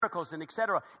miracles and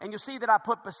etc. And you'll see that I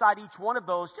put beside each one of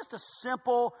those just a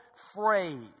simple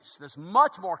phrase. There's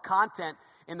much more content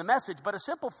in the message, but a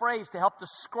simple phrase to help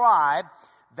describe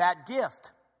that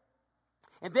gift.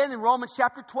 And then in Romans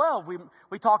chapter 12,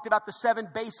 we talked about the 7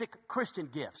 basic Christian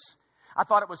gifts. I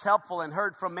thought it was helpful and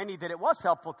heard from many that it was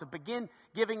helpful to begin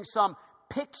giving some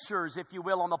pictures, if you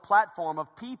will, on the platform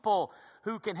of people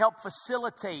who can help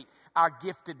facilitate our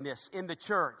giftedness in the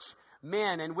church.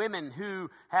 Men and women who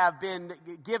have been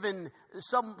given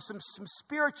some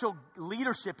spiritual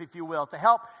leadership, if you will, to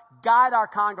help guide our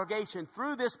congregation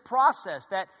through this process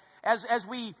that as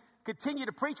we continue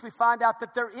to preach, we find out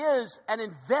that there is an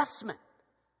investment.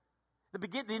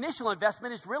 The initial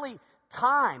investment is really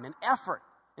time and effort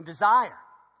and desire.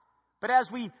 But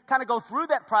as we kind of go through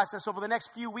that process over the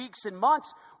next few weeks and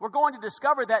months, we're going to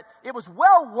discover that it was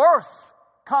well worth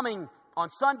coming on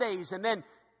Sundays and then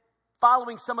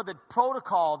following some of the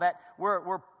protocol that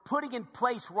we're putting in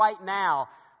place right now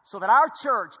so that our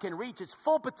church can reach its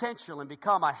full potential and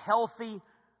become a healthy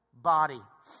body.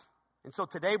 And so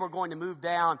today we're going to move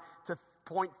down to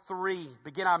point 3,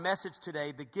 begin our message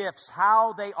today, the gifts,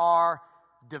 how they are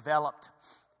developed.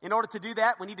 In order to do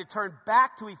that, we need to turn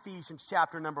back to Ephesians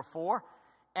chapter number 4,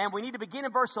 and we need to begin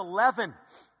in verse 11.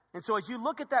 And so as you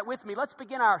look at that with me, let's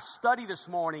begin our study this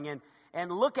morning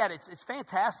and look at it. It's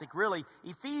fantastic, really.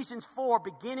 Ephesians 4,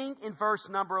 beginning in verse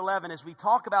number 11, as we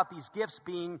talk about these gifts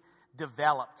being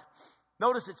developed.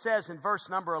 Notice it says in verse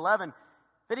number 11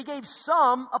 that He gave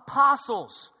some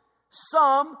apostles,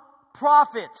 some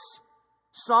prophets,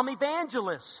 some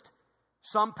evangelists,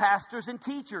 some pastors and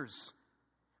teachers,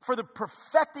 for the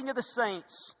perfecting of the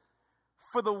saints,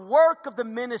 for the work of the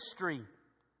ministry,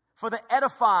 for the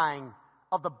edifying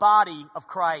of the body of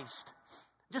Christ.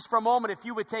 Just for a moment, if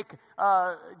you would take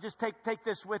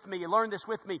this with me, learn this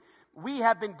with me. We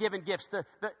have been given gifts.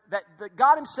 That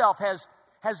God Himself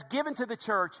has given to the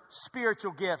church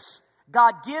spiritual gifts.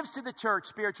 God gives to the church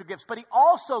spiritual gifts, but He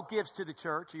also gives to the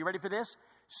church, are you ready for this?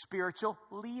 Spiritual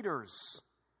leaders.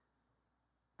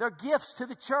 They're gifts to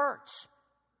the church.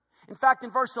 In fact,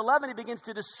 in verse 11, He begins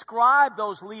to describe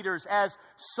those leaders as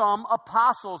some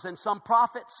apostles and some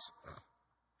prophets.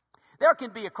 There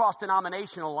can be across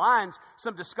denominational lines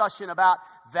some discussion about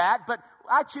that, but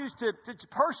I choose to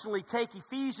personally take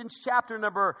Ephesians chapter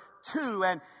number 2,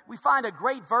 and we find a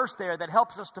great verse there that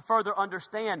helps us to further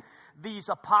understand these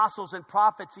apostles and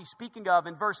prophets He's speaking of.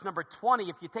 In verse number 20,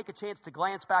 if you take a chance to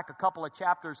glance back a couple of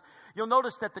chapters, you'll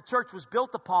notice that the church was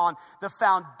built upon the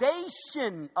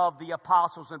foundation of the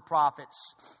apostles and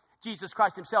prophets, Jesus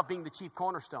Christ Himself being the chief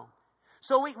cornerstone.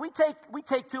 So we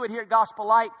take to it here at Gospel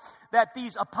Light that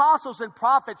these apostles and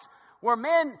prophets were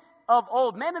men of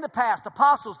old, men in the past,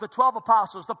 apostles, the 12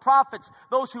 apostles, the prophets,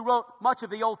 those who wrote much of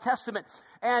the Old Testament.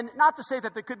 And not to say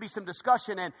that there could be some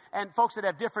discussion and folks that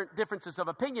have differences of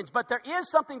opinions, but there is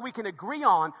something we can agree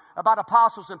on about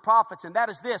apostles and prophets, and that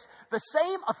is this: the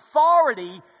same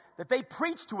authority that they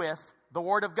preached with, the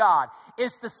Word of God,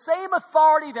 is the same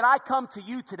authority that I come to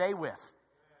you today with.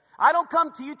 I don't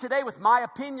come to you today with my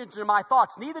opinions or my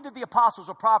thoughts. Neither did the apostles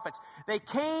or prophets. They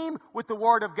came with the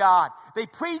Word of God. They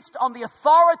preached on the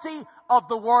authority of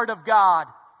the Word of God.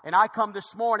 And I come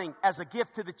this morning as a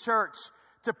gift to the church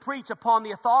to preach upon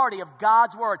the authority of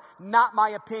God's Word. Not my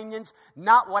opinions,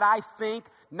 not what I think,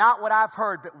 not what I've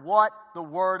heard, but what the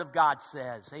Word of God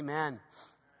says. Amen.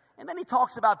 And then he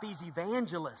talks about these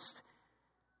evangelists.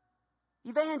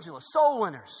 Evangelists, soul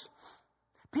winners.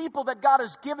 People that God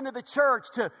has given to the church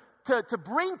to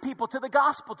bring people to the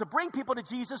gospel, to bring people to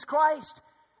Jesus Christ.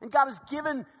 And God has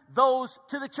given those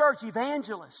to the church,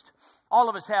 evangelists. All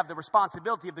of us have the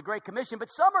responsibility of the Great Commission, but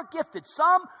some are gifted.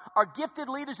 Some are gifted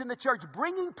leaders in the church,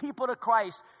 bringing people to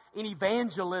Christ in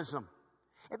evangelism.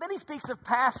 And then he speaks of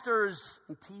pastors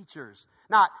and teachers.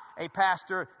 Not a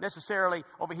pastor necessarily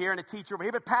over here and a teacher over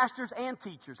here, but pastors and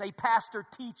teachers. A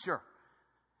pastor-teacher.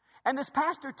 And this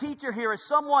pastor-teacher here is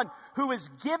someone who is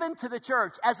given to the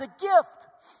church as a gift.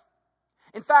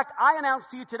 In fact, I announced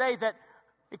to you today that,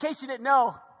 in case you didn't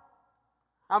know,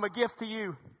 I'm a gift to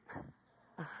you.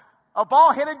 A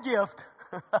bald-headed gift.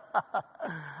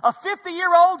 A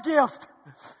 50-year-old gift.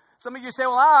 Some of you say,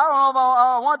 well, I don't know if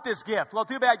I want this gift. Well,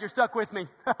 too bad you're stuck with me.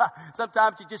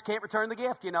 Sometimes you just can't return the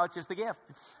gift. You know, it's just the gift.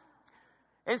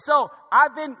 And so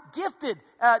I've been gifted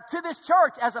to this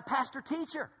church as a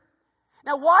pastor-teacher.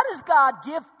 Now, why does God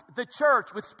gift the church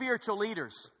with spiritual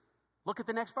leaders? Look at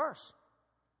the next verse.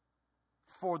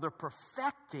 For the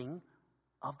perfecting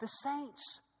of the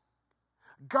saints.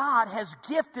 God has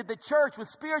gifted the church with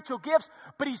spiritual gifts,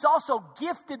 but He's also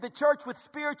gifted the church with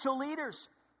spiritual leaders.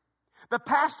 The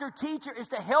pastor-teacher is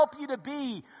to help you to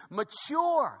be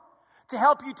mature, to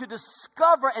help you to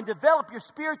discover and develop your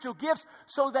spiritual gifts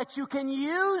so that you can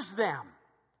use them,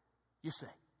 you see.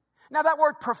 Now, that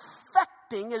word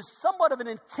perfecting is somewhat of an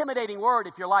intimidating word.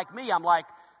 If you're like me, I'm like,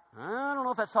 I don't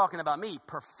know if that's talking about me.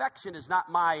 Perfection is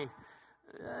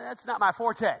that's not my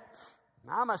forte.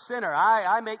 I'm a sinner.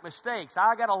 I make mistakes.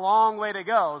 I got a long way to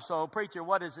go. So, preacher,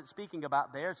 what is it speaking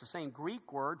about there? It's the same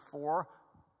Greek word for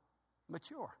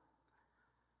mature.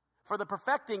 For the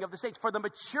perfecting of the saints, for the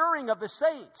maturing of the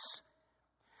saints.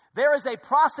 There is a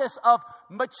process of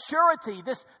maturity,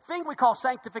 this thing we call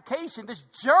sanctification, this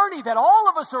journey that all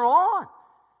of us are on.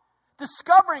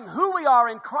 Discovering who we are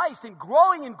in Christ and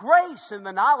growing in grace and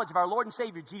the knowledge of our Lord and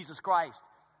Savior, Jesus Christ.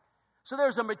 So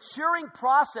there's a maturing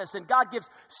process, and God gives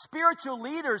spiritual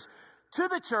leaders to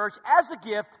the church as a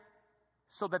gift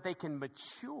so that they can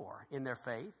mature in their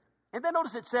faith. And then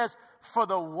notice it says, for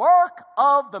the work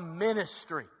of the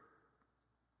ministry.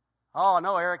 Oh,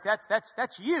 no, Eric,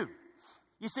 that's you.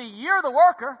 You see, you're the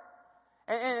worker,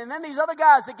 and then these other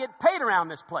guys that get paid around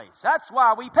this place. That's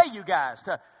why we pay you guys,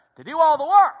 to do all the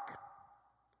work.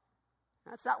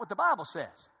 That's not what the Bible says.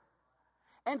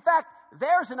 In fact,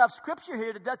 there's enough scripture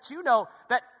here to let you know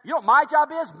that, you know what my job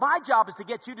is? My job is to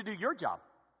get you to do your job.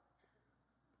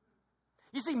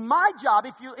 You see, my job,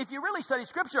 if you really study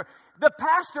scripture, the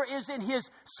pastor is in his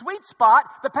sweet spot.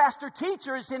 The pastor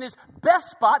teacher is in his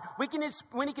best spot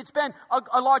when he can spend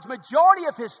a large majority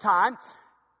of his time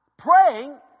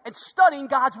praying and studying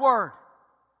God's word.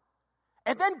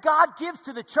 And then God gives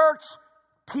to the church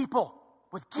people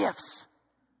with gifts.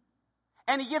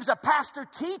 And he gives a pastor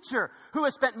teacher who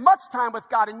has spent much time with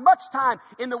God and much time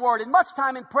in the Word and much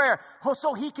time in prayer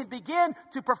so he can begin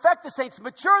to perfect the saints,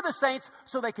 mature the saints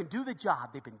so they can do the job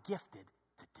they've been gifted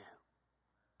to do.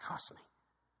 Trust me,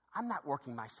 I'm not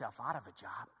working myself out of a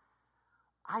job.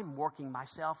 I'm working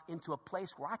myself into a place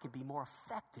where I can be more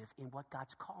effective in what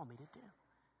God's called me to do.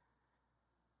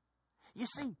 You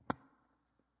see,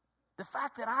 the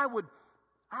fact that I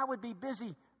would be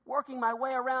busy working my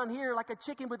way around here like a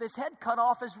chicken with his head cut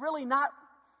off is really not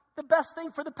the best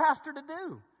thing for the pastor to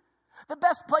do. The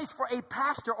best place for a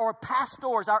pastor or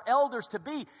pastors, our elders, to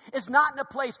be is not in a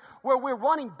place where we're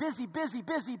running busy,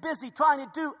 trying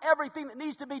to do everything that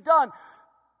needs to be done.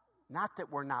 Not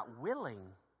that we're not willing,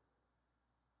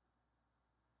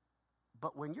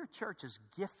 but when your church is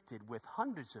gifted with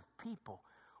hundreds of people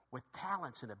with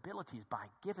talents and abilities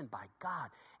given by God,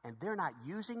 and they're not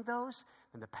using those,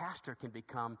 then the pastor can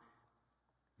become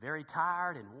very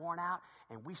tired and worn out.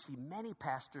 And we see many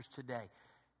pastors today,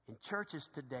 in churches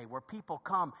today, where people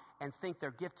come and think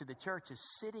their gift to the church is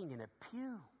sitting in a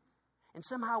pew. And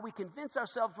somehow we convince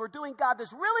ourselves we're doing God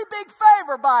this really big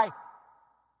favor by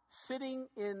sitting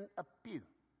in a pew.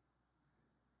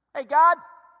 Hey, God,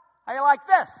 how you like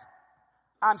this?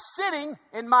 I'm sitting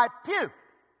in my pew.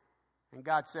 And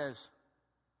God says,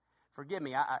 forgive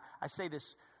me, I say this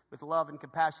with love and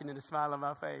compassion and a smile on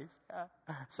my face.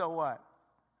 So what?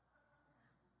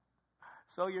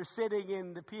 So you're sitting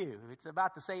in the pew. It's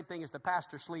about the same thing as the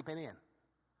pastor sleeping in.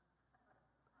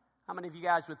 How many of you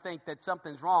guys would think that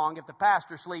something's wrong if the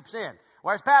pastor sleeps in?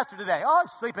 Where's pastor today? Oh,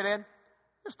 he's sleeping in.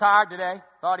 He's tired today.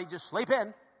 Thought he'd just sleep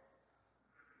in.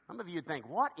 Some of you would think,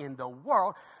 what in the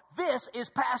world? This is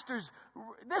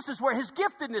where his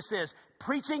giftedness is.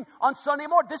 Preaching on Sunday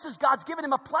morning. This is God's given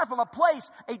him a platform, a place,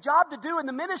 a job to do in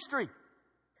the ministry.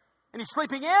 And he's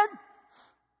sleeping in?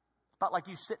 It's about like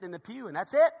you sitting in the pew and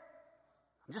that's it.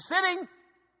 I'm just sitting.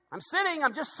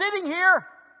 I'm just sitting here.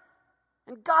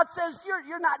 And God says,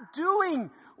 you're not doing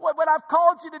what I've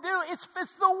called you to do. It's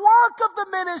the work of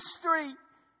the ministry.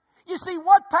 You see,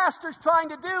 what pastor's trying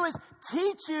to do is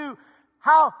teach you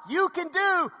how you can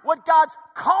do what God's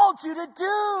called you to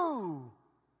do.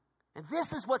 And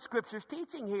this is what Scripture's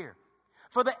teaching here.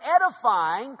 For the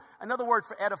edifying, another word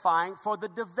for edifying, for the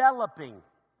developing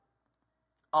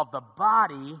of the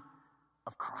body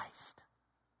of Christ.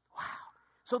 Wow.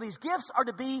 So these gifts are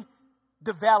to be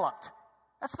developed.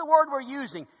 That's the word we're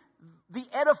using. The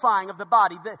edifying of the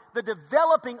body, the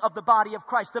developing of the body of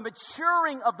Christ, the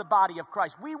maturing of the body of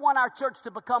Christ. We want our church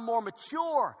to become more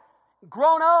mature,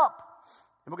 grown up.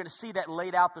 And we're going to see that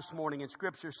laid out this morning in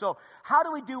Scripture. So how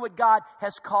do we do what God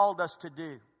has called us to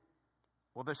do?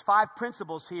 Well, there's 5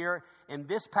 principles here in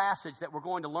this passage that we're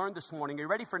going to learn this morning. Are you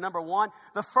ready for number 1?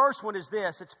 The first one is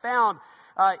this. It's found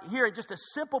here in just a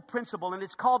simple principle, and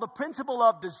it's called the principle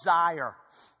of desire.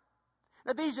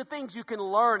 Now, these are things you can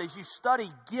learn as you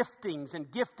study giftings and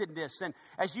giftedness, and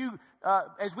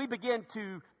as we begin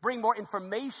to bring more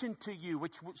information to you,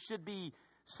 which should be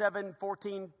 7,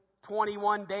 14,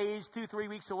 21 days, 2-3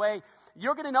 weeks away.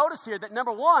 you're going to notice here that,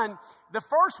 number one, the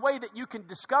first way that you can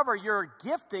discover your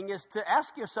gifting is to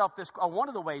ask yourself this, or one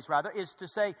of the ways, rather, is to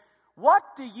say, what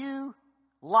do you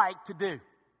like to do?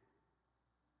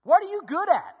 What are you good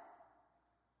at?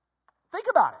 Think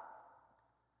about it.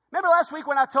 Remember last week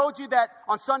when I told you that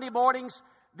on Sunday mornings,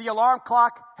 the alarm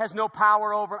clock has no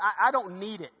power over? I don't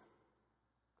need it.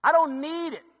 I don't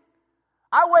need it.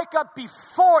 I wake up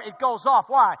before it goes off.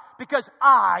 Why? Because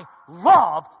I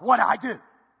love what I do.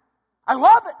 I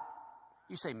love it.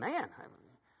 You say,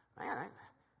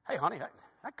 hey, honey,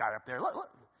 that guy up there, look,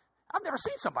 I've never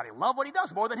seen somebody love what he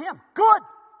does more than him. Good.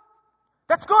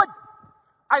 That's good.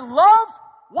 I love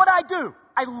what I do.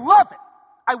 I love it.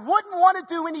 I wouldn't want to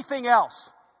do anything else.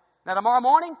 Now, tomorrow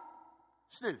morning,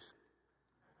 snooze.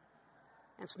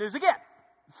 And snooze again.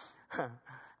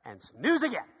 And snooze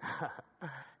again.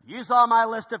 You saw my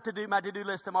list of my to-do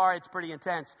list tomorrow. It's pretty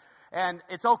intense. And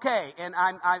it's okay. And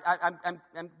I'm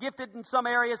gifted in some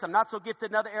areas. I'm not so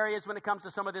gifted in other areas when it comes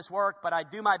to some of this work. But I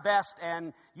do my best.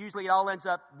 And usually it all ends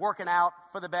up working out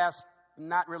for the best.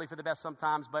 Not really for the best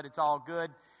sometimes, but it's all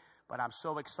good. But I'm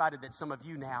so excited that some of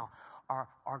you now are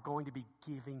going to be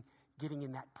getting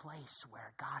in that place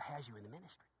where God has you in the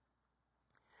ministry.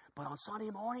 But on Sunday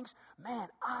mornings, man,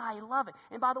 I love it.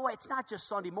 And by the way, it's not just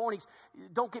Sunday mornings.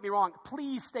 Don't get me wrong.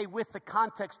 Please stay with the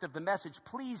context of the message.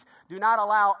 Please do not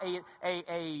allow an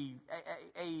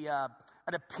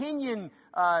opinion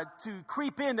to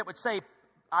creep in that would say,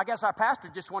 I guess our pastor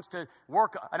just wants to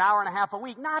work an hour and a half a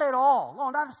week. Not at all. No,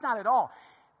 that's not at all.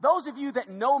 Those of you that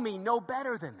know me know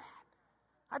better than that.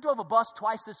 I drove a bus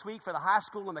twice this week for the high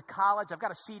school and the college. I've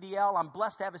got a CDL. I'm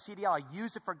blessed to have a CDL. I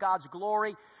use it for God's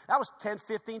glory. That was 10,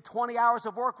 15, 20 hours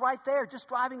of work right there, just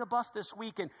driving a bus this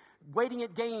week and waiting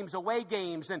at games, away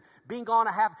games, and being gone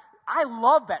to have... I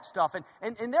love that stuff. And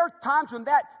there are times when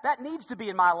that needs to be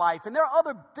in my life. And there are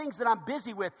other things that I'm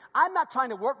busy with. I'm not trying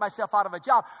to work myself out of a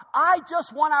job. I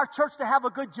just want our church to have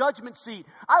a good judgment seat.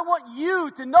 I want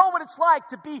you to know what it's like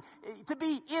to be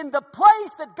in the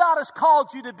place that God has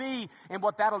called you to be. And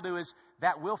what that'll do is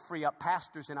that will free up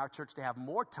pastors in our church to have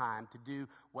more time to do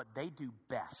what they do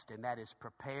best. And that is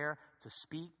prepare to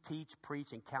speak, teach,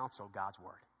 preach, and counsel God's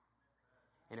word.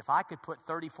 And if I could put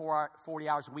 34, 40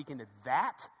 hours a week into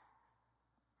that,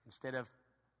 instead of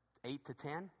 8 to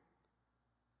 10,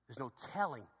 there's no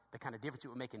telling the kind of difference it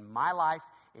would make in my life,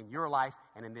 in your life,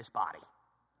 and in this body.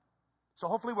 So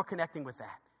hopefully we're connecting with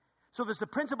that. So there's the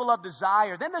principle of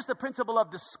desire. Then there's the principle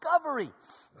of discovery.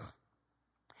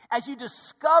 As you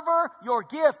discover your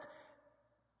gift,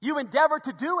 you endeavor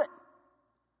to do it.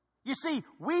 You see,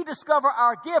 we discover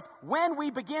our gift when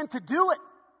we begin to do it.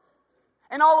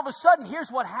 And all of a sudden, here's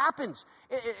what happens.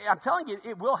 I'm telling you,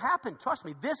 it will happen. Trust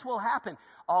me, this will happen.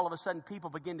 All of a sudden, people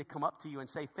begin to come up to you and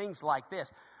say things like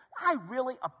this. I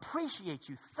really appreciate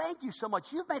you. Thank you so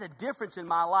much. You've made a difference in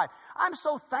my life. I'm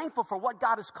so thankful for what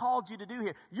God has called you to do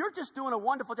here. You're just doing a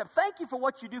wonderful job. Thank you for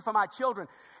what you do for my children.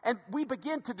 And we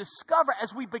begin to discover,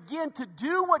 as we begin to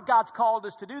do what God's called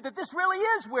us to do, that this really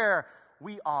is where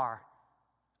we are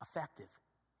effective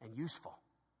and useful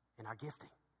in our gifting.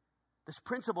 This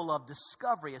principle of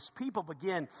discovery, as people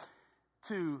begin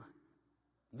to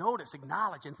notice,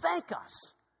 acknowledge, and thank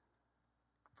us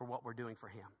for what we're doing for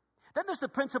Him. Then there's the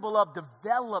principle of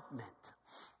development.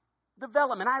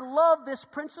 Development. I love this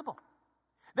principle.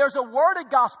 There's a word at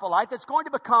Gospel Light that's going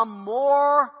to become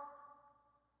more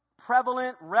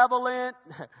prevalent, relevant,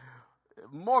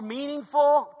 more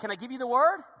meaningful. Can I give you the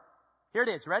word? Here it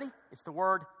is. Ready? It's the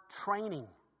word training.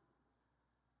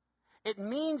 It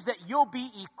means that you'll be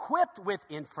equipped with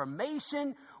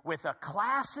information, with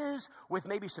classes, with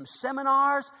maybe some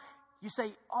seminars. You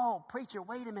say, oh, preacher,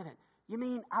 wait a minute. You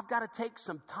mean I've got to take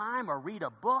some time or read a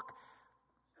book?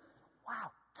 Wow,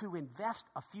 to invest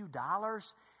a few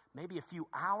dollars, maybe a few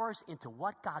hours into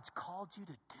what God's called you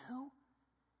to do?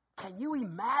 Can you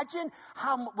imagine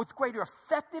how with greater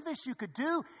effectiveness you could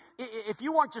do if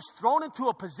you weren't just thrown into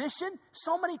a position?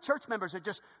 So many church members are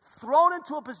just thrown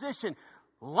into a position.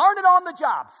 Learn it on the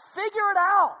job. Figure it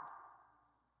out.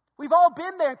 We've all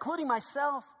been there, including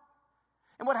myself.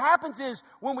 And what happens is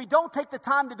when we don't take the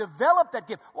time to develop that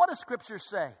gift, what does Scripture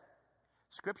say?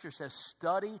 Scripture says,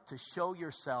 study to show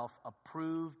yourself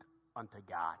approved unto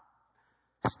God.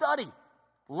 Study.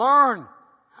 Learn.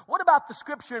 What about the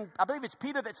Scripture, and I believe it's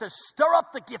Peter that says, stir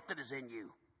up the gift that is in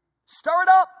you. Stir it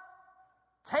up.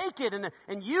 Take it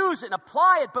and use it and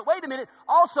apply it. But wait a minute,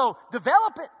 also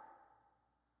develop it.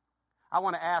 I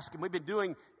want to ask, and we've been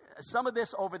doing some of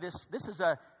this over this. This is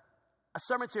a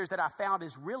sermon series that I found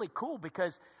is really cool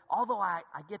because although I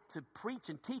get to preach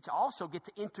and teach, I also get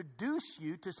to introduce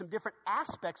you to some different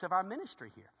aspects of our ministry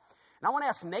here. And I want to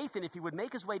ask Nathan if he would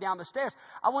make his way down the stairs.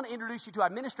 I want to introduce you to our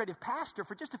administrative pastor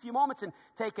for just a few moments and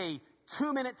take a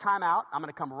 2-minute timeout. I'm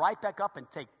going to come right back up and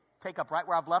take up right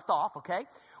where I've left off, okay?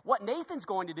 What Nathan's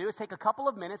going to do is take a couple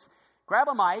of minutes, grab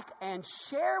a mic, and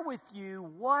share with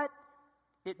you what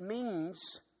it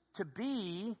means to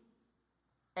be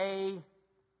a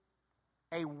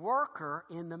worker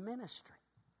in the ministry.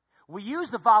 We use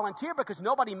the volunteer because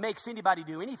nobody makes anybody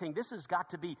do anything. This has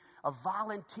got to be a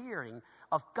volunteering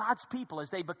of God's people as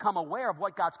they become aware of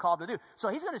what God's called to do. So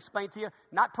he's going to explain to you,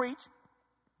 not preach,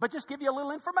 but just give you a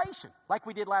little information like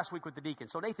we did last week with the deacon.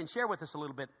 So Nathan, share with us a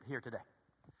little bit here today.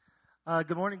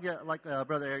 Good morning. Yeah, like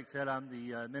Brother Eric said, I'm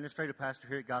the administrative pastor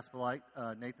here at Gospel Light.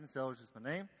 Nathan Sellers is my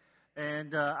name.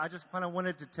 And I just kind of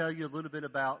wanted to tell you a little bit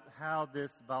about how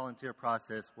this volunteer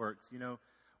process works. You know,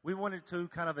 we wanted to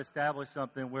kind of establish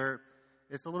something where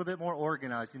it's a little bit more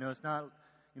organized. You know, it's not,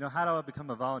 you know, how do I become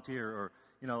a volunteer? Or,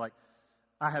 you know, like,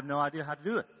 I have no idea how to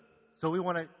do it. So we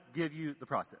want to give you the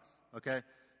process, okay?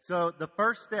 So the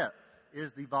first step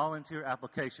is the volunteer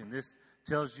application. This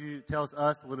tells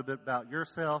us a little bit about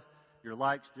yourself, your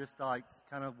likes, dislikes,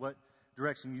 kind of what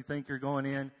direction you think you're going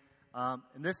in. And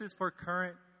this is for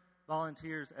current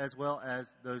volunteers as well as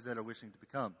those that are wishing to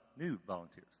become new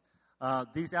volunteers.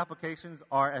 These applications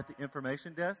are at the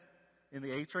information desk in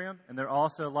the atrium, and they're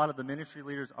also, a lot of the ministry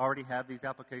leaders already have these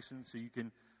applications, so you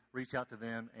can reach out to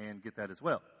them and get that as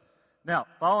well. Now,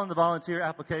 following the volunteer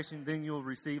application, then you'll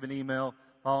receive an email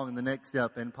following the next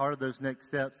step, and part of those next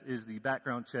steps is the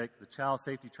background check, the child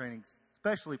safety training,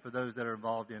 especially for those that are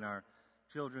involved in our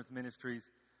children's ministries.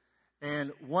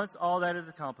 And once all that is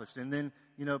accomplished, and then,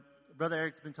 you know, Brother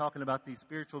Eric's been talking about these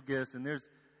spiritual gifts, and there's,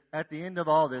 at the end of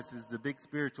all this is the big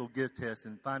spiritual gift test,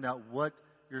 and find out what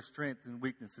your strengths and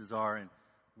weaknesses are, and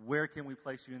where can we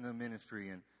place you in the ministry,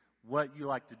 and what you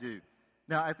like to do.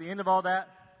 Now, at the end of all that,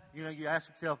 you know, you ask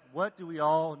yourself, what do we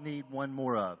all need one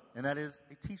more of? And that is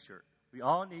a T-shirt. We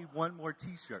all need one more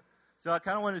T-shirt. So I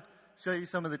kind of want to show you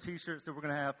some of the T-shirts that we're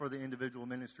going to have for the individual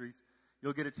ministries.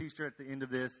 You'll get a T-shirt at the end of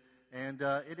this, and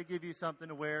it'll give you something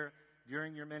to wear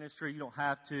during your ministry. You don't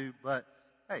have to, but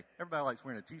hey, everybody likes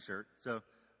wearing a T-shirt, so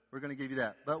we're going to give you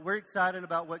that. But we're excited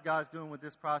about what God's doing with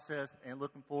this process and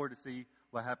looking forward to see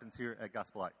what happens here at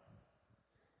Gospel Light.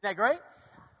 Isn't that great?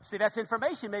 See, that's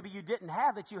information maybe you didn't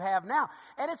have that you have now.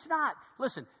 And it's not,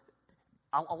 listen,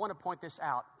 I want to point this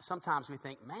out. Sometimes we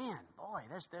think, man, boy,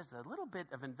 there's a little bit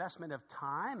of investment of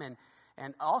time.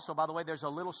 And also, by the way, there's a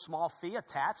little small fee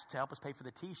attached to help us pay for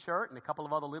the T-shirt and a couple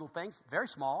of other little things. Very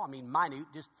small, I mean, minute,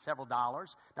 just several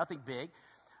dollars, nothing big.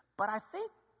 But I think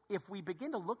if we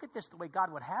begin to look at this the way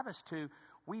God would have us to,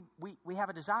 we have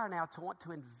a desire now to want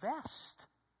to invest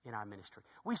in our ministry.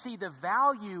 We see the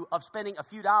value of spending a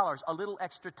few dollars, a little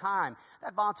extra time.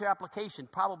 That volunteer application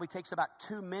probably takes about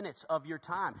 2 minutes of your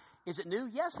time. Is it new?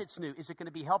 Yes, it's new. Is it going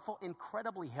to be helpful?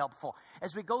 Incredibly helpful.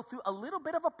 As we go through a little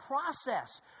bit of a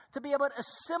process to be able to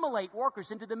assimilate workers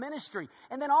into the ministry.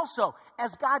 And then also,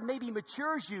 as God maybe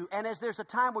matures you, and as there's a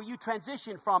time where you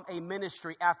transition from a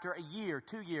ministry after a year,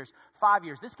 2 years, 5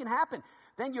 years, this can happen.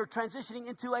 Then you're transitioning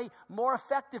into a more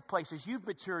effective place as you've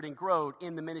matured and grown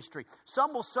in the ministry.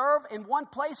 Some will serve in one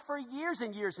place for years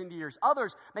and years and years.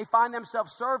 Others may find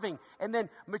themselves serving and then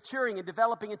maturing and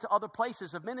developing into other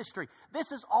places of ministry.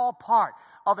 This is all part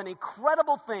of an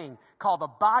incredible thing called the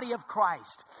body of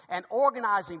Christ, and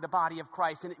organizing the body of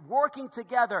Christ and working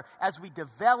together as we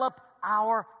develop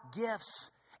our gifts,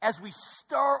 as we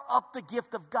stir up the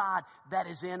gift of God that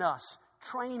is in us.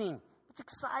 Training. It's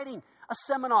exciting. A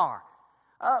seminar.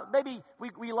 Maybe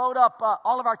we load up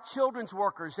all of our children's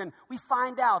workers, and we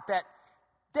find out that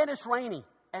Dennis Rainey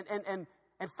and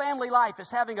Family Life is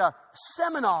having a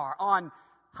seminar on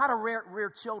how to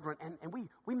rear children. And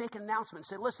we make an announcement and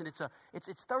say, listen, it's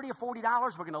 $30 or $40.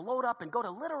 We're going to load up and go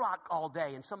to Little Rock all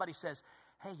day. And somebody says,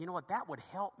 hey, you know what? That would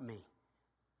help me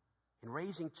in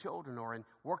raising children or in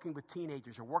working with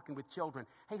teenagers or working with children.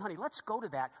 Hey, honey, let's go to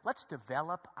that. Let's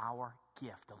develop our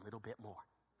gift a little bit more.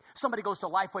 Somebody goes to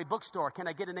Lifeway Bookstore. Can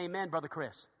I get an amen, Brother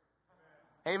Chris?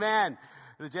 Amen.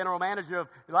 The general manager of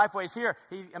Lifeway is here.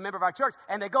 He's a member of our church.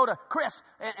 And they go to Chris,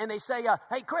 and they say,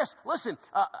 hey, Chris, listen,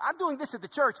 I'm doing this at the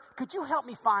church. Could you help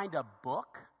me find a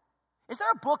book? Is there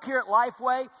a book here at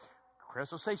Lifeway?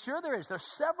 Chris will say, sure there is. There's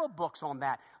several books on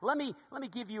that. Let me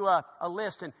give you a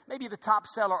list, and maybe the top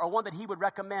seller or one that he would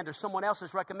recommend or someone else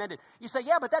has recommended. You say,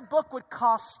 yeah, but that book would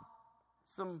cost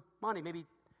some money, maybe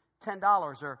 $10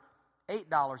 or $8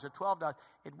 or $12.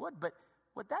 It would, but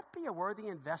would that be a worthy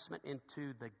investment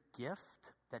into the gift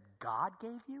that God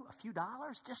gave you? A few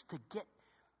dollars just to get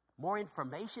more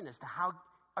information as to how,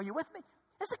 are you with me?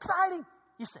 It's exciting,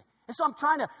 you see. And so I'm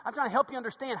trying to help you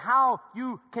understand how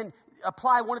you can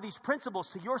apply one of these principles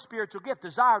to your spiritual gift: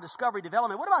 desire, discovery,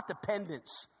 development. What about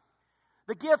dependence?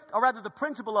 The gift, or rather the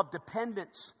principle of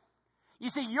dependence. You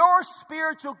see, your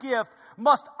spiritual gift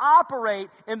must operate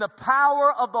in the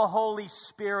power of the Holy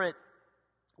Spirit.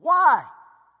 Why?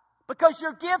 Because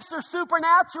your gifts are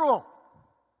supernatural.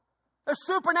 They're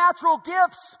supernatural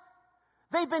gifts.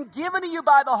 They've been given to you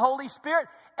by the Holy Spirit.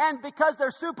 And because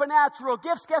they're supernatural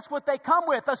gifts, guess what they come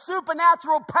with? A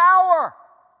supernatural power.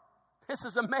 This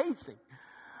is amazing.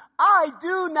 I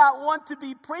do not want to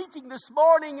be preaching this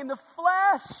morning in the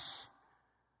flesh.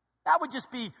 That would just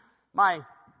be my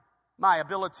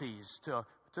abilities to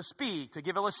speak, to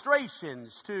give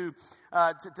illustrations, to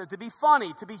be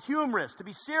funny, to be humorous, to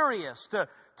be serious, to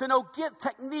know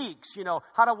techniques,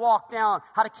 how to walk down,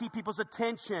 how to keep people's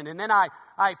attention. And then I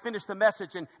finish the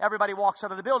message and everybody walks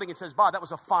out of the building and says, "Bob, that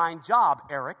was a fine job,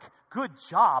 Eric. Good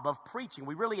job of preaching.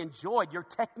 We really enjoyed your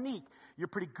technique. You're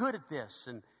pretty good at this."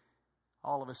 And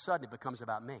all of a sudden it becomes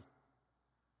about me,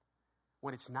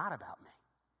 when it's not about me.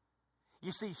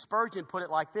 You see, Spurgeon put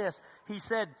it like this. He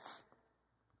said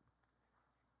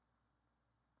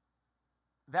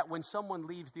that when someone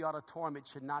leaves the auditorium, it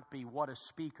should not be what a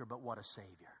speaker, but what a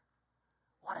Savior.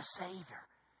 What a Savior.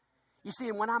 You see,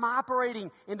 and when I'm operating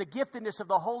in the giftedness of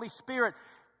the Holy Spirit,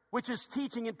 which is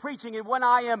teaching and preaching, and when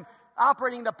I am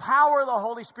operating in the power of the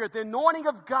Holy Spirit, the anointing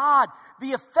of God,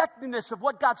 the effectiveness of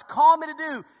what God's called me to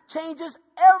do changes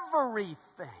everything.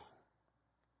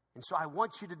 And so I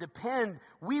want you to depend,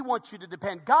 we want you to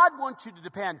depend, God wants you to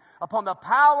depend upon the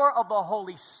power of the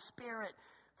Holy Spirit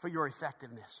for your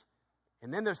effectiveness.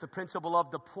 And then there's the principle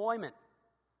of deployment.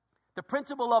 The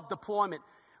principle of deployment,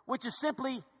 which is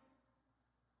simply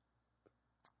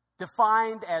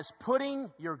defined as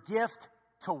putting your gift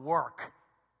to work.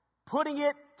 Putting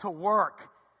it to work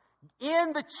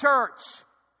in the church.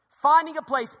 Finding a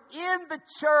place in the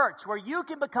church where you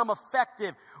can become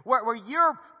effective, where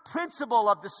your principle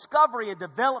of discovery and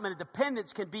development and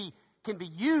dependence can be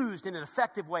used in an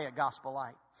effective way at Gospel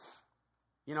Light.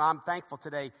 I'm thankful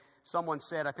today. Someone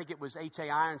said, I think it was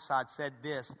H.A. Ironside said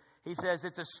this. He says,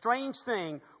 it's a strange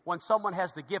thing when someone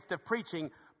has the gift of preaching,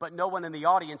 but no one in the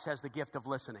audience has the gift of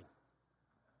listening.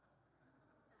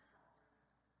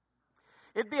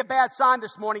 It'd be a bad sign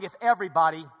this morning if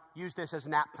everybody used this as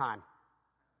nap time.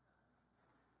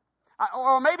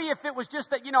 Or maybe if it was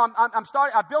just that,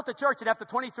 I built a church, and after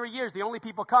 23 years, the only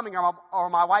people coming are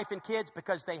my wife and kids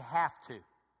because they have to.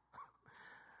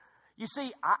 You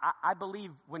see, I believe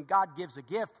when God gives a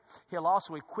gift, He'll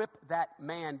also equip that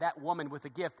man, that woman with a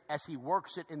gift as he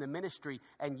works it in the ministry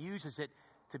and uses it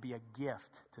to be a gift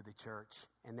to the church.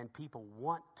 And then people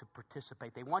want to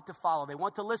participate. They want to follow. They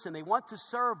want to listen. They want to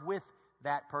serve with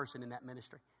that person in that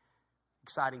ministry.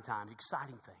 Exciting times,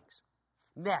 exciting things.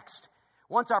 Next,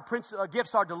 once our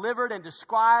gifts are delivered and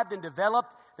described and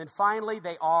developed, then finally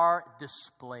they are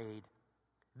displayed.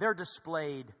 They're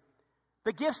displayed.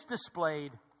 The gifts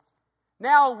displayed.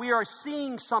 Now we are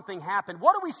seeing something happen.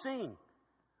 What are we seeing?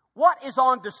 What is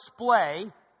on display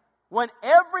when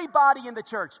everybody in the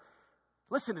church,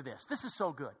 listen to this, this is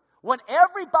so good. When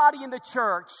everybody in the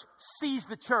church sees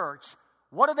the church,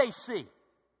 what do they see?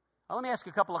 Now, let me ask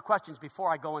you a couple of questions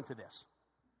before I go into this.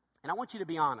 And I want you to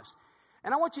be honest.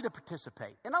 And I want you to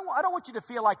participate. And I don't want you to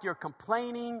feel like you're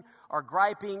complaining or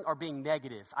griping or being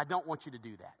negative. I don't want you to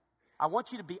do that. I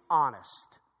want you to be honest.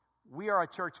 We are a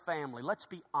church family. Let's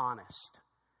be honest.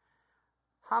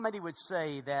 How many would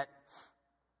say that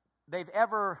they've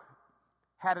ever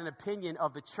had an opinion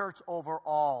of the church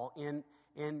overall in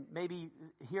maybe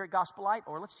here at Gospel Light,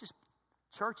 or let's just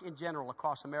church in general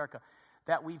across America,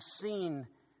 that we've seen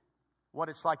what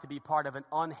it's like to be part of an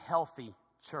unhealthy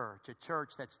church, a church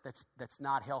that's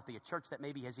not healthy, a church that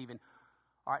maybe has even,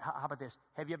 all right, how about this?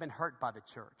 Have you been hurt by the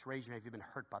church? Raise your hand if you've been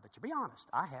hurt by the church. Be honest.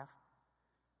 I have.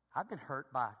 I've been hurt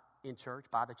in church,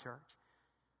 by the church.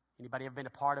 Anybody ever been a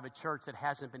part of a church that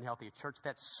hasn't been healthy? A church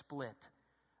that's split.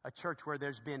 A church where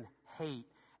there's been hate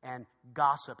and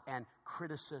gossip and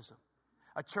criticism.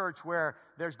 A church where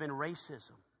there's been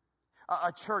racism.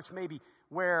 A church maybe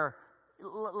where,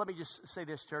 let me just say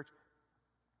this, church.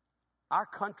 Our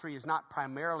country is not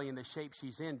primarily in the shape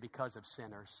she's in because of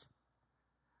sinners.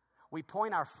 We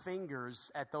point our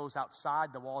fingers at those outside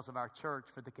the walls of our church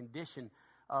for the condition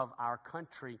of our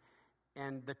country.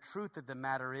 And the truth of the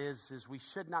matter is we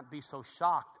should not be so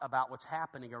shocked about what's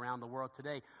happening around the world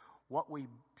today. What we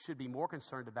should be more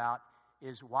concerned about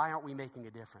is, why aren't we making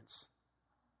a difference?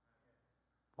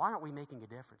 Why aren't we making a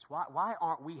difference? Why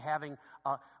aren't we having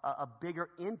a bigger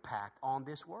impact on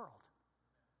this world?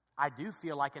 I do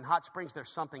feel like in Hot Springs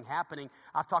there's something happening.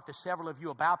 I've talked to several of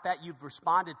you about that. You've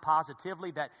responded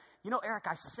positively that, Eric,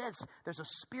 I sense there's a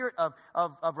spirit of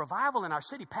revival in our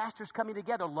city. Pastors coming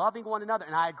together, loving one another.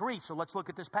 And I agree. So let's look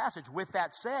at this passage. With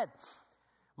that said,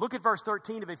 look at verse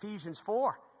 13 of Ephesians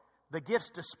 4. The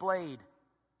gifts displayed.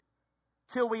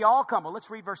 Till we all come. Well, let's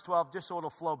read verse 12 just so it'll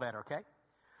flow better, okay?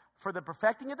 For the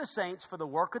perfecting of the saints, for the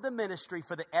work of the ministry,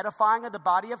 for the edifying of the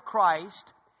body of Christ,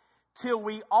 till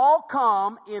we all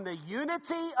come in the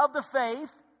unity of the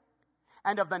faith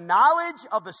and of the knowledge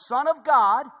of the Son of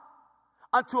God,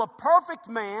 unto a perfect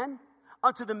man,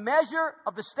 unto the measure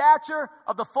of the stature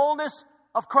of the fullness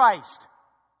of Christ.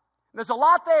 And there's a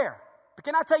lot there. But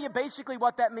can I tell you basically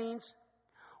what that means?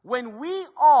 When we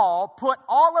all put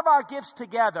all of our gifts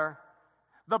together,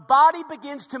 the body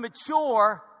begins to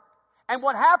mature. And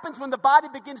what happens when the body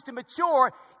begins to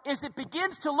mature is it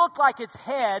begins to look like its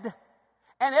head.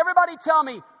 And everybody tell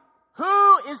me,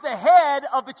 who is the head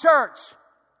of the church?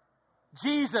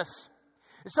 Jesus.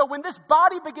 So when this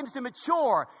body begins to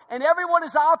mature and everyone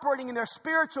is operating in their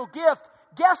spiritual gift,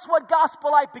 guess what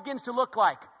Gospel Light begins to look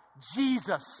like?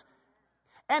 Jesus.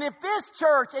 And if this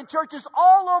church and churches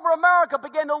all over America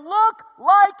begin to look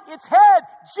like its head,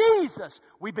 Jesus,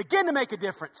 we begin to make a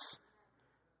difference.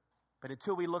 But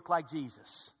until we look like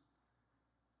Jesus,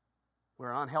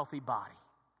 we're an unhealthy body.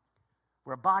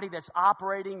 We're a body that's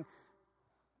operating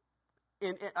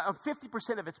in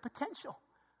 50% of its potential.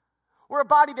 We're a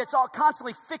body that's all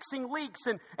constantly fixing leaks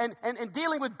and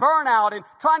dealing with burnout and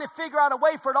trying to figure out a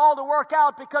way for it all to work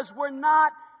out because we're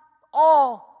not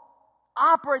all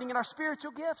operating in our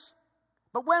spiritual gifts.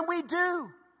 But when we do,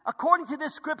 according to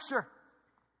this scripture,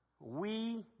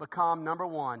 we become, number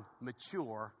one,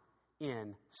 mature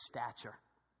in stature.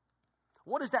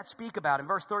 What does that speak about in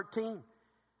verse 13?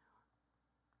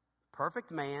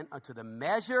 Perfect man unto the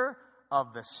measure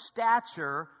of the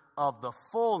stature of the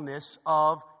fullness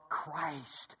of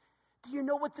Christ. Do you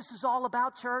know what this is all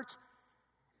about, church?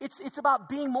 It's about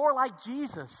being more like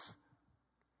Jesus.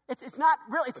 It's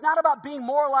not about being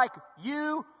more like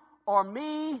you or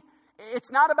me.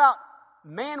 It's not about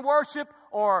man worship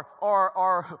or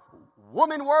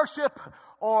woman worship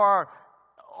or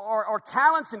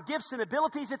talents and gifts and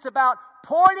abilities. It's about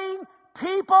pointing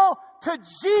people to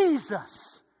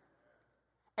Jesus.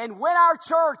 And when our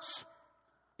church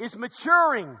is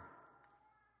maturing,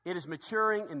 it is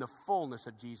maturing in the fullness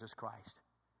of Jesus Christ.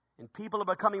 And people are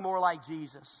becoming more like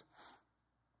Jesus.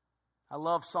 I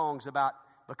love songs about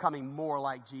becoming more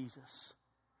like Jesus.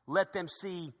 Let them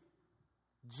see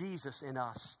Jesus in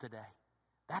us today.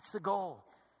 That's the goal.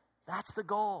 That's the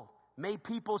goal. May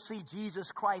people see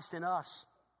Jesus Christ in us.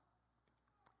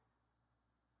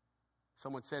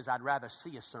 Someone says, I'd rather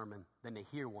see a sermon than to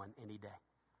hear one any day.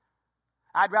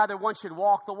 I'd rather one should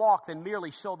walk the walk than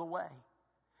merely show the way.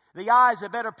 The eye is a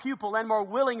better pupil and more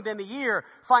willing than the ear.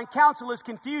 Find counsel is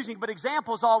confusing, but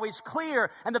example is always clear.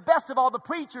 And the best of all the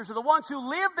preachers are the ones who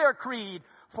live their creed.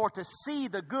 For to see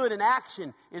the good in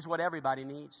action is what everybody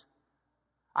needs.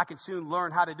 I can soon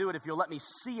learn how to do it if you'll let me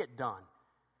see it done.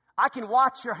 I can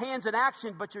watch your hands in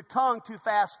action, but your tongue too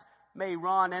fast may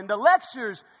run. And the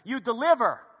lectures you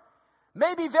deliver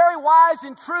may be very wise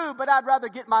and true, but I'd rather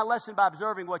get my lesson by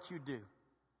observing what you do.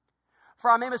 For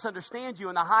I may misunderstand you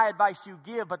in the high advice you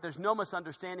give, but there's no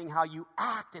misunderstanding how you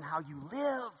act and how you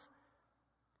live.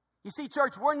 You see,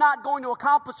 church, we're not going to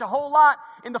accomplish a whole lot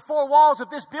in the four walls of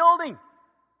this building.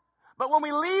 But when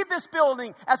we leave this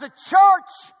building as a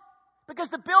church, because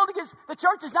the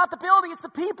church is not the building, it's the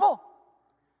people.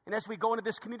 And as we go into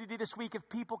this community this week, if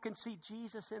people can see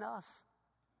Jesus in us,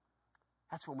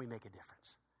 that's when we make a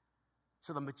difference.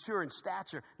 So they mature in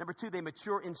stature. Number two, they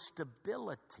mature in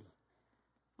stability.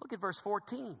 Look at verse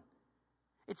 14.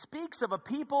 It speaks of a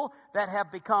people that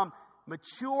have become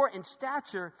mature in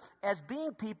stature as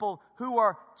being people who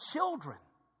are children.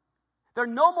 They're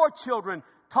no more children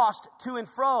tossed to and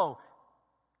fro.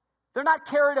 They're not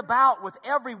carried about with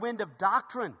every wind of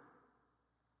doctrine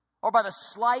or by the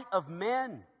sleight of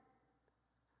men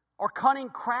or cunning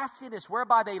craftiness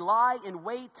whereby they lie in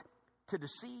wait to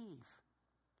deceive.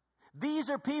 These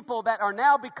are people that are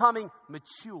now becoming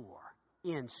mature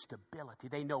in stability.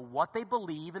 They know what they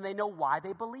believe and they know why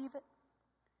they believe it.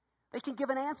 They can give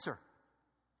an answer.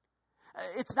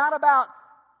 It's not about,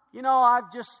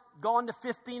 I've just gone to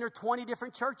 15 or 20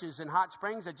 different churches in Hot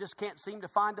Springs that just can't seem to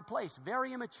find a place.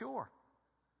 Very immature.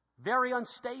 Very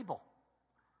unstable.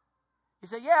 You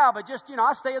say, yeah, but just,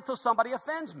 I stay until somebody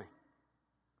offends me.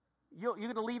 You're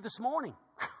going to leave this morning.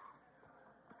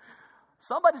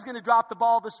 Somebody's going to drop the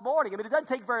ball this morning. I mean, it doesn't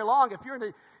take very long if you're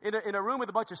in a room with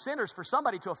a bunch of sinners for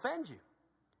somebody to offend you.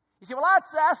 You say, well,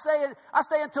 I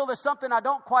stay until there's something I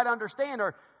don't quite understand.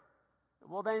 Or,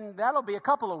 well, then that'll be a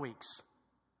couple of weeks.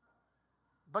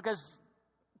 Because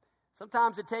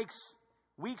sometimes it takes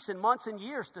weeks and months and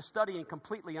years to study and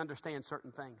completely understand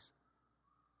certain things.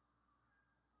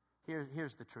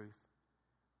 Here's the truth.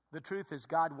 The truth is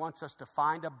God wants us to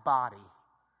find a body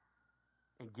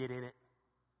and get in it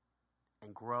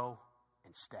and grow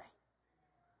and stay.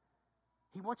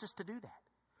 He wants us to do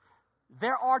that.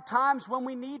 There are times when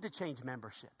we need to change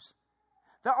memberships.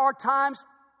 There are times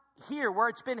here where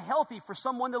it's been healthy for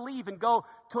someone to leave and go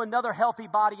to another healthy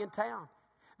body in town.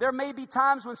 There may be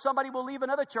times when somebody will leave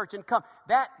another church and come.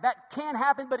 That can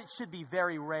happen, but it should be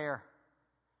very rare.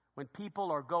 When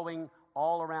people are going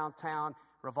all around town,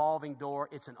 revolving door,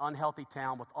 it's an unhealthy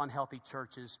town with unhealthy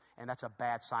churches, and that's a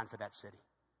bad sign for that city.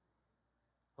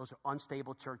 Those are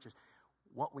unstable churches.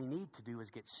 What we need to do is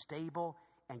get stable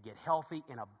and get healthy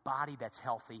in a body that's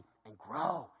healthy and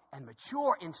grow and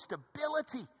mature in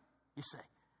stability, you see.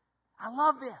 I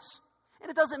love this. And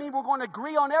it doesn't mean we're going to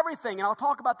agree on everything, and I'll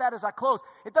talk about that as I close.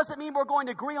 It doesn't mean we're going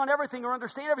to agree on everything or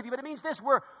understand everything, but it means this: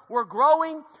 we're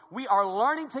growing, we are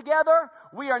learning together,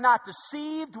 we are not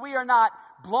deceived, we are not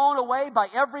blown away by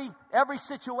every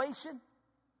situation.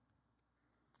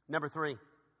 Number 3,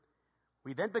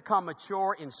 we then become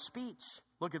mature in speech.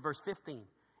 Look at verse 15.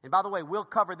 And by the way, we'll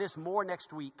cover this more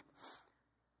next week.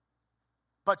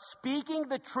 But speaking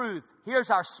the truth, here's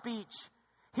our speech.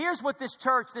 Here's what this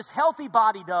church, this healthy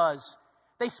body does.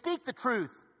 They speak the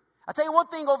truth. I'll tell you one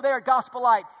thing over there at Gospel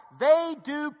Light. They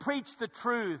do preach the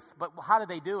truth. But how do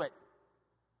they do it?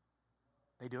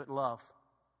 They do it in love.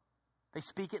 They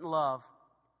speak it in love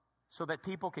so that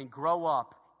people can grow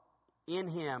up in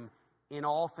Him in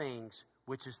all things,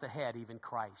 which is the head, even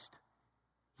Christ.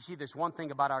 You see, there's one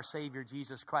thing about our Savior,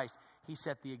 Jesus Christ. He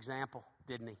set the example,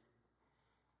 didn't He?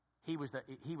 He was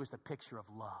the picture of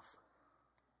love.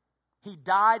 He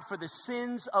died for the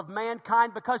sins of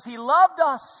mankind because He loved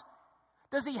us.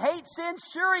 Does He hate sin?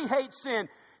 Sure, He hates sin.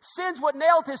 Sin's what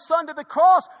nailed His Son to the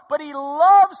cross, but He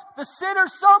loves the sinner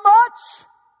so much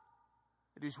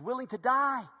that He's willing to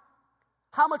die.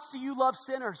 How much do you love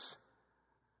sinners?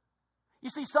 You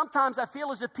see, sometimes I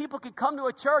feel as if people can come to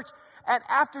a church and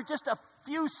after just a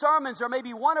few sermons or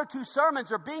maybe 1 or 2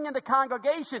 sermons or being in the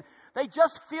congregation, they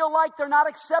just feel like they're not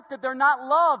accepted, they're not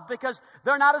loved because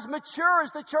they're not as mature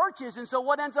as the church is. And so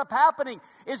what ends up happening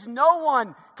is no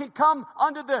one can come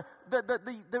under the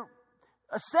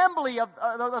assembly of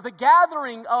the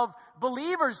gathering of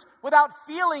believers without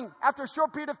feeling after a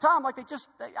short period of time like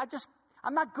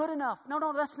I'm not good enough.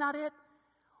 No, that's not it.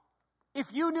 If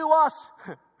you knew us,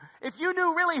 if you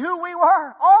knew really who we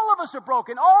were, all of us are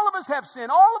broken. All of us have sin.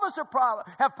 All of us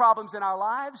have problems in our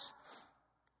lives.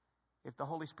 If the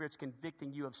Holy Spirit's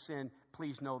convicting you of sin,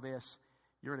 please know this.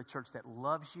 You're in a church that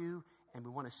loves you, and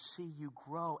we want to see you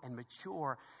grow and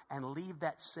mature and leave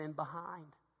that sin behind.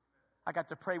 I got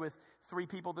to pray with 3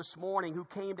 people this morning who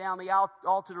came down the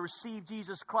altar to receive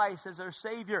Jesus Christ as their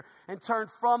Savior and turned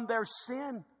from their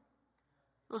sin.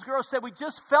 Those girls said, we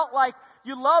just felt like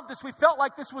you loved us. We felt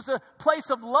like this was a place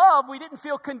of love. We didn't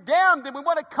feel condemned, and we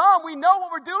want to come. We know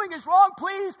what we're doing is wrong.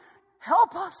 Please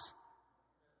help us.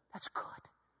 That's good.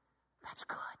 That's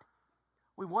good.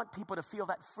 We want people to feel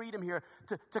that freedom here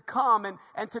to come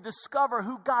and to discover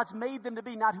who God's made them to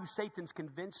be, not who Satan's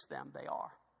convinced them they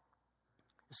are.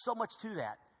 There's so much to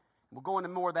that. We'll go into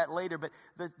more of that later, but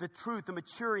the truth, the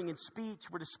maturing in speech,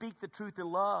 we're to speak the truth in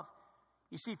love.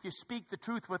 You see, if you speak the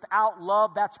truth without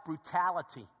love, that's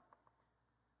brutality.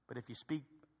 But if you speak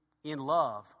in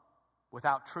love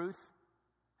without truth,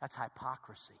 that's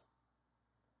hypocrisy.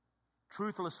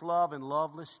 Truthless love and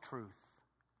loveless truth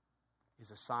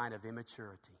is a sign of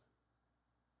immaturity.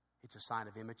 It's a sign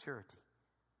of immaturity.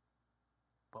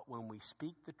 But when we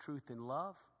speak the truth in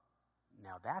love,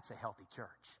 now that's a healthy church.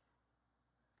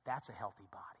 That's a healthy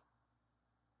body.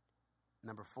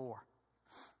 Number 4.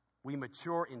 We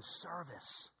mature in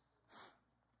service.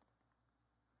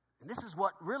 And this is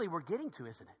what really we're getting to,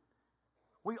 isn't it?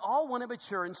 We all want to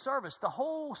mature in service. The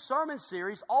whole sermon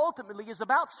series ultimately is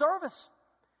about service.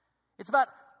 It's about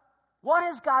what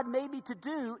has God made me to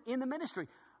do in the ministry?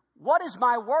 What is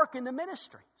my work in the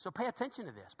ministry? So pay attention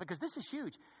to this because this is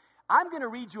huge. I'm going to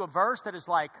read you a verse that is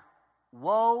like,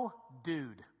 whoa,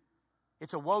 dude.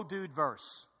 It's a whoa, dude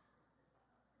verse.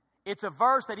 It's a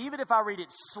verse that even if I read it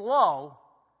slow,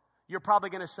 you're probably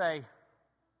going to say,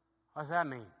 what does that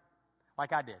mean?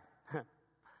 Like I did.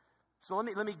 So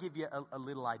let me give you a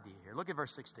little idea here. Look at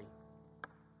verse 16.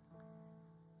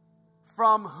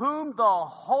 From whom the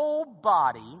whole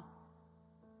body,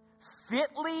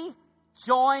 fitly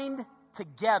joined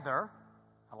together,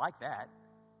 I like that,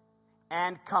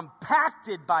 and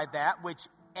compacted by that which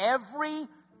every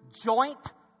joint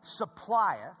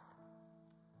supplieth,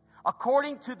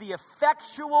 according to the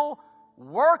effectual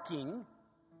working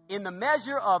in the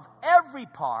measure of every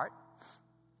part,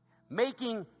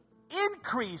 making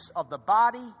increase of the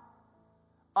body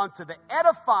unto the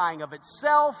edifying of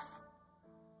itself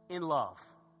in love.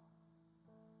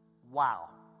 Wow.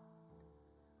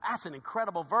 That's an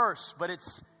incredible verse, but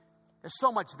there's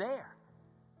so much there.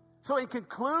 So in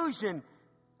conclusion,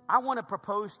 I want to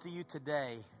propose to you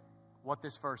today what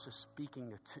this verse is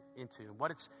speaking into and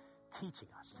what it's teaching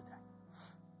us today.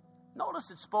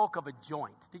 Notice it spoke of a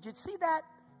joint. Did you see that?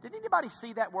 Did anybody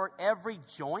see that word, every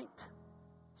joint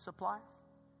supply?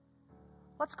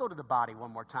 Let's go to the body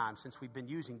one more time since we've been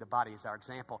using the body as our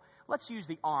example. Let's use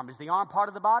the arm. Is the arm part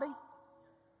of the body?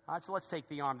 All right, so let's take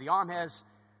the arm. The arm has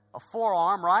a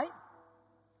forearm, right?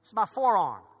 It's my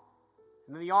forearm.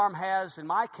 And then the arm has, in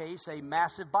my case, a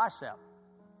massive bicep.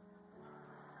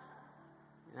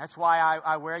 And that's why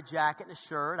I wear a jacket and a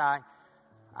shirt.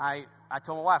 I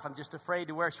told my wife, I'm just afraid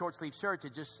to wear short sleeve shirts.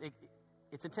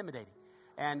 It's intimidating.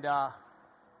 And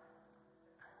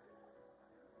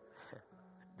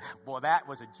boy, that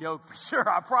was a joke for sure.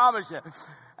 I promise you,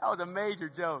 that was a major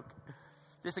joke.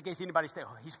 Just in case anybody says,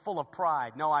 "Oh, he's full of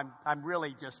pride." No, I'm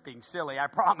really just being silly. I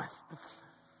promise.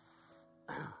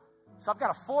 So I've got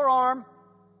a forearm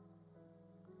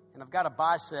and I've got a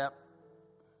bicep.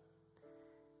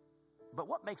 But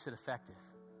what makes it effective?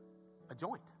 A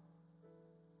joint.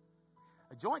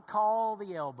 A joint called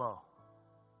the elbow.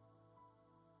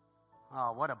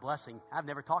 Oh, what a blessing. I've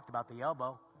never talked about the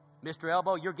elbow. Mr.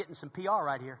 Elbow, you're getting some PR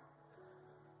right here.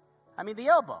 I mean, the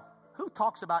elbow. Who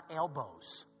talks about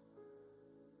elbows?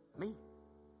 Me.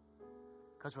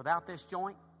 Because without this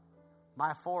joint,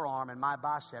 my forearm and my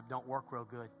bicep don't work real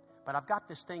good. But I've got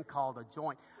this thing called a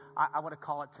joint. I want to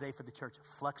call it today for the church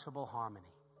flexible harmony.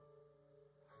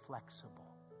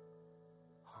 Flexible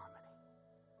harmony.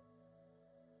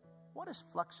 What is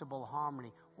flexible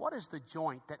harmony? What is the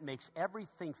joint that makes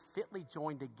everything fitly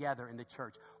joined together in the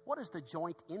church? What is the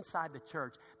joint inside the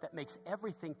church that makes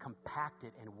everything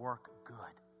compacted and work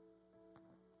good?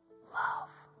 Love.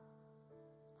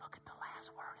 Look at the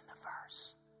last word in the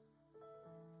verse.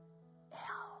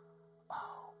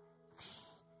 L-O-V-E.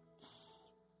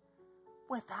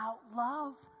 Without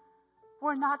love,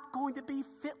 we're not going to be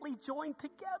fitly joined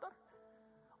together.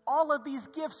 All of these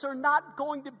gifts are not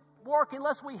going to work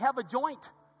unless we have a joint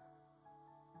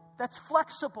that's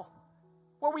flexible,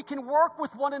 where we can work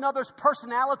with one another's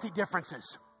personality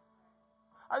differences.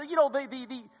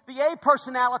 The A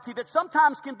personality that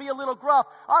sometimes can be a little gruff,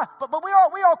 but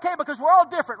we're okay because we're all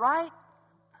different, right?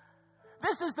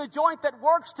 This is the joint that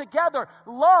works together.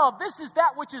 Love, this is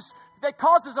that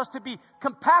causes us to be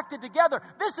compacted together.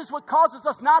 This is what causes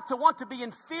us not to want to be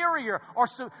inferior, or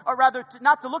rather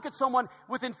not to look at someone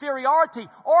with inferiority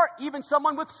or even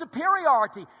someone with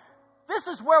superiority. This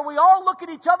is where we all look at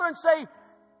each other and say,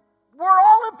 we're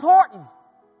all important.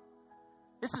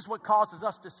 This is what causes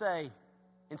us to say,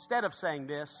 instead of saying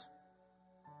this,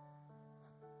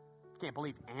 can't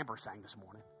believe Amber sang this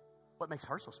morning. What makes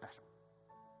her so special?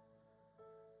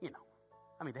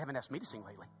 They haven't asked me to sing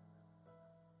lately.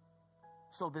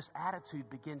 So this attitude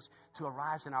begins to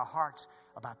arise in our hearts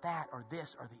about that or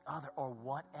this or the other or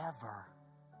whatever.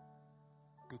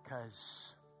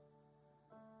 Because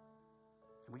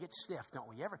we get stiff, don't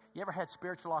we? You ever had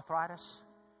spiritual arthritis?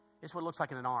 It's what it looks like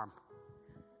in an arm.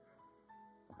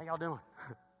 How y'all doing?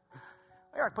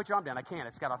 Eric, put your arm down. I can't.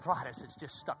 It's got arthritis. It's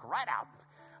just stuck right out.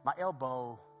 My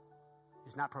elbow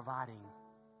is not providing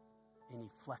any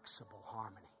flexible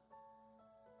harmony.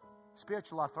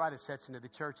 Spiritual arthritis sets into the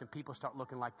church and people start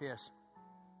looking like this.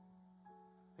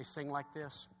 They sing like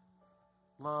this.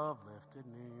 Love lifted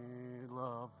me,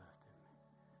 love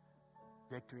lifted me.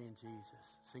 Victory in Jesus.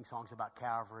 Sing songs about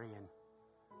Calvary. And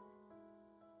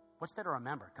what's there to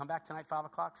remember? Come back tonight, 5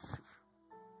 o'clock?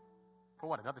 For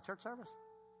what, another church service?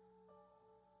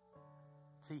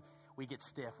 See, we get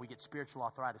stiff. We get spiritual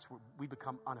arthritis. We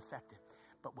become ineffective.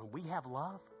 But when we have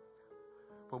love,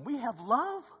 we're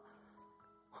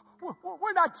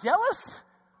not jealous.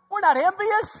 We're not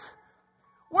envious.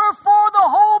 We're for the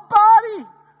whole body.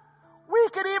 We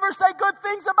can even say good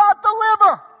things about the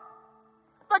liver.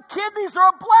 The kidneys are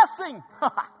a blessing.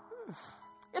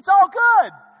 It's all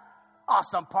good.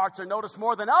 Some parts are noticed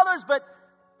more than others, but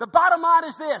the bottom line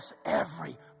is this.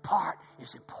 Every part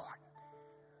is important.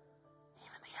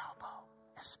 Even the elbow,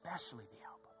 especially the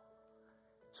elbow.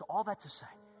 So all that to say,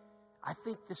 I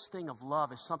think this thing of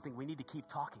love is something we need to keep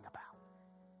talking about.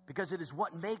 Because it is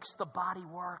what makes the body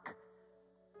work.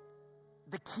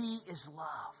 The key is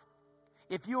love.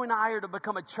 If you and I are to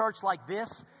become a church like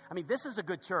this, I mean, this is a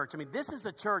good church. I mean, this is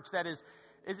a church that is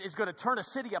going to turn a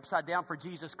city upside down for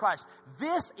Jesus Christ.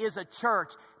 This is a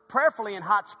church, prayerfully in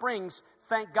Hot Springs.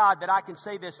 Thank God that I can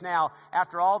say this now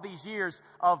after all these years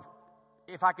of,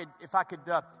 if I could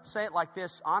say it like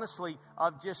this, honestly,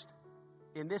 of just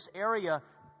in this area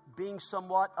being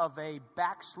somewhat of a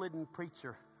backslidden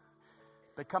preacher,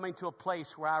 but coming to a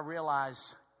place where I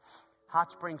realize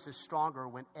Hot Springs is stronger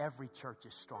when every church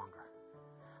is stronger.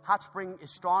 Hot Spring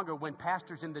is stronger when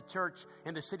pastors in the church,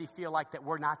 in the city, feel like that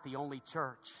we're not the only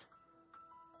church.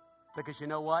 Because you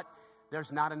know what?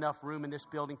 There's not enough room in this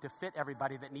building to fit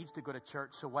everybody that needs to go to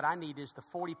church. So what I need is the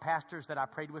 40 pastors that I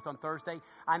prayed with on Thursday,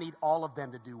 I need all of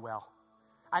them to do well.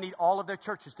 I need all of their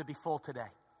churches to be full today.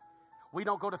 We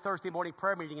don't go to Thursday morning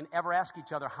prayer meeting and ever ask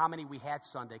each other how many we had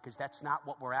Sunday, because that's not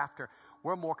what we're after.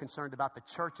 We're more concerned about the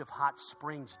Church of Hot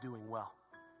Springs doing well.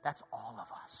 That's all of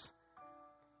us.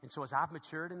 And so as I've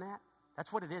matured in that,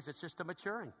 that's what it is. It's just a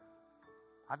maturing.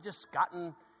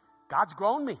 God's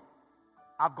grown me.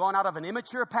 I've gone out of an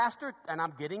immature pastor, and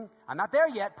I'm not there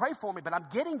yet. Pray for me, but I'm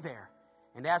getting there.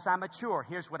 And as I mature,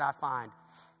 here's what I find.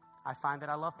 I find that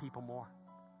I love people more.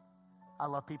 I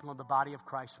love people in the body of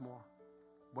Christ more.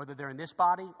 Whether they're in this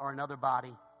body or another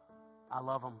body, I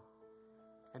love them.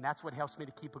 And that's what helps me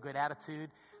to keep a good attitude.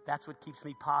 That's what keeps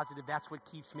me positive. That's what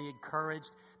keeps me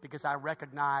encouraged, because I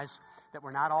recognize that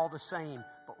we're not all the same,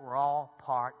 but we're all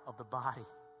part of the body.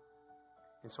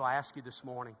 And so I ask you this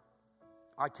morning,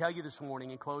 I tell you this morning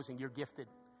in closing, you're gifted.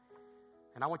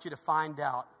 And I want you to find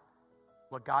out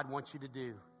what God wants you to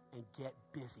do and get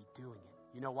busy doing it.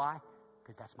 You know why?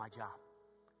 Because that's my job.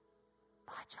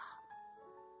 My job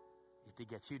is to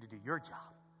get you to do your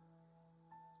job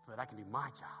so that I can do my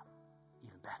job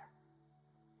even better.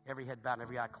 Every head bowed and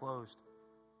every eye closed.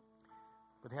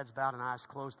 With heads bowed and eyes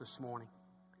closed this morning.